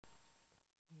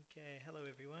Okay, hello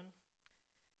everyone.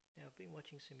 Now I've been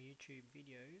watching some YouTube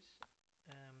videos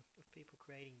of people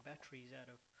creating batteries out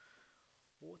of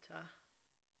water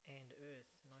and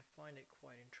earth, and I find it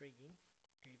quite intriguing,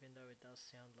 even though it does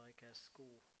sound like a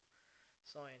school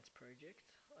science project.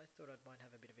 I thought I might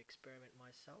have a bit of experiment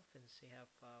myself and see how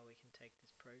far we can take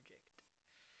this project.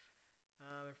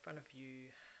 In front of you,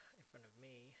 in front of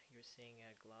me, you're seeing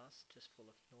a glass just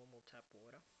full of normal tap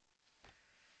water.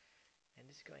 And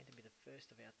this is going to be the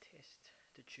first of our test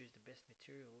to choose the best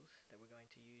materials that we're going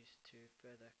to use to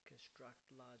further construct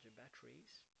larger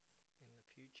batteries in the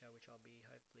future, which I'll be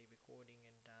hopefully recording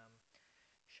and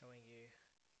showing you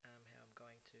how I'm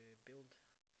going to build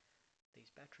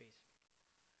these batteries.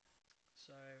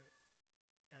 So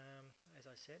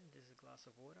as I said, this is a glass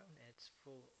of water and it's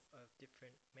full of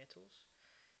different metals.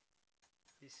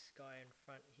 This guy in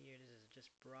front here, this is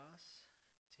just brass.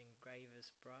 It's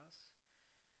engraver's brass.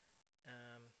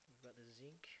 We've got the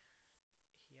zinc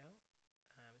here.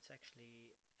 It's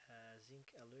actually zinc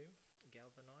alum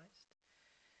galvanized.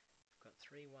 We've got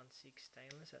 316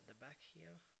 stainless at the back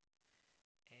here,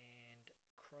 and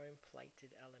chrome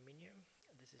plated aluminium.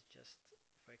 This is just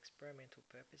for experimental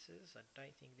purposes. I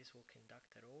don't think this will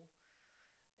conduct at all.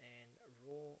 And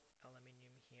raw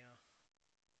aluminium here,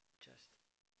 just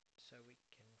so we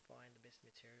can find the best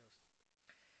materials.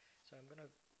 So I'm going to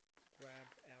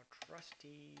grab our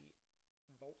trusty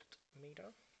voltmeter.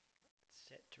 It's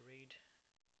set to read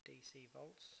DC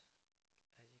volts,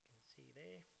 as you can see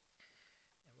there,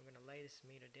 and we're going to lay this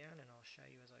meter down and I'll show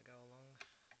you as I go along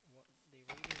what the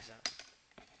readings are.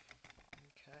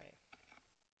 Okay,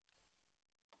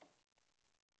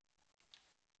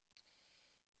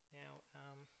 now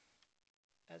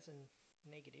as a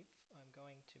negative, I'm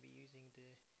going to be using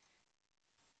the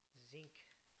zinc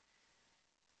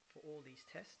for all these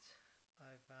tests.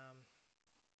 I've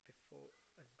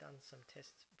done some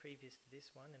tests previous to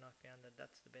this one, and I found that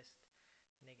that's the best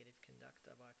negative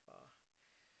conductor by far,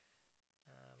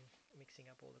 mixing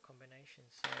up all the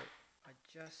combinations. So I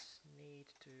just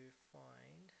need to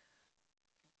find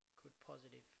a good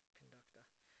positive conductor.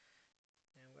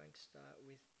 Now I'm going to start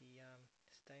with the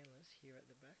stainless here at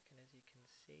the back, and as you can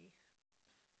see,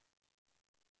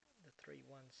 the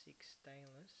 316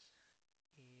 stainless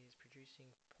is producing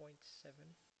 0.7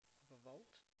 of a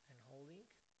volt and holding.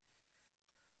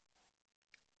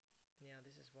 Now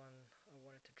this is one I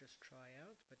wanted to just try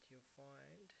out, but you'll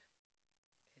find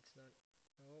it's not,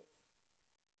 oh,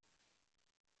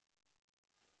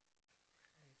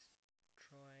 it's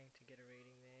trying to get a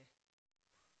reading there,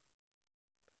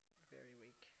 very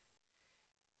weak.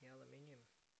 The aluminium.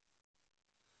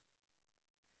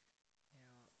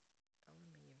 Now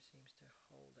aluminium seems to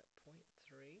hold at 0.3,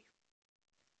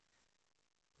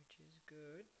 which is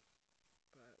good,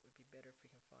 but it would be better if we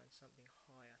can find something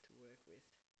higher to work with.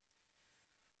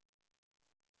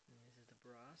 And this is the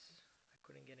brass. I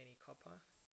couldn't get any copper,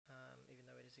 even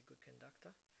though it is a good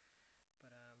conductor,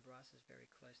 but brass is very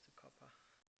close to copper.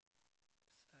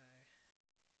 So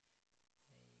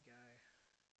there you go.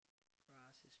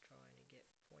 Brass is trying to get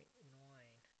 0.9,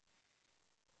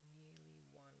 nearly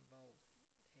 1 volt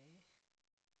there.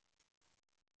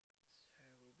 So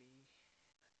we'll be,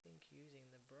 I think, using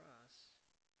the brass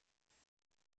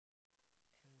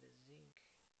and the zinc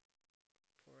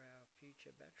for our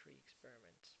future battery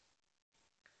experiments.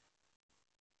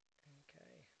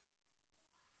 Okay,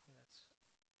 and that's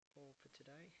all for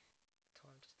today.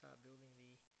 Time to start building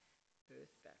the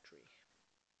earth battery.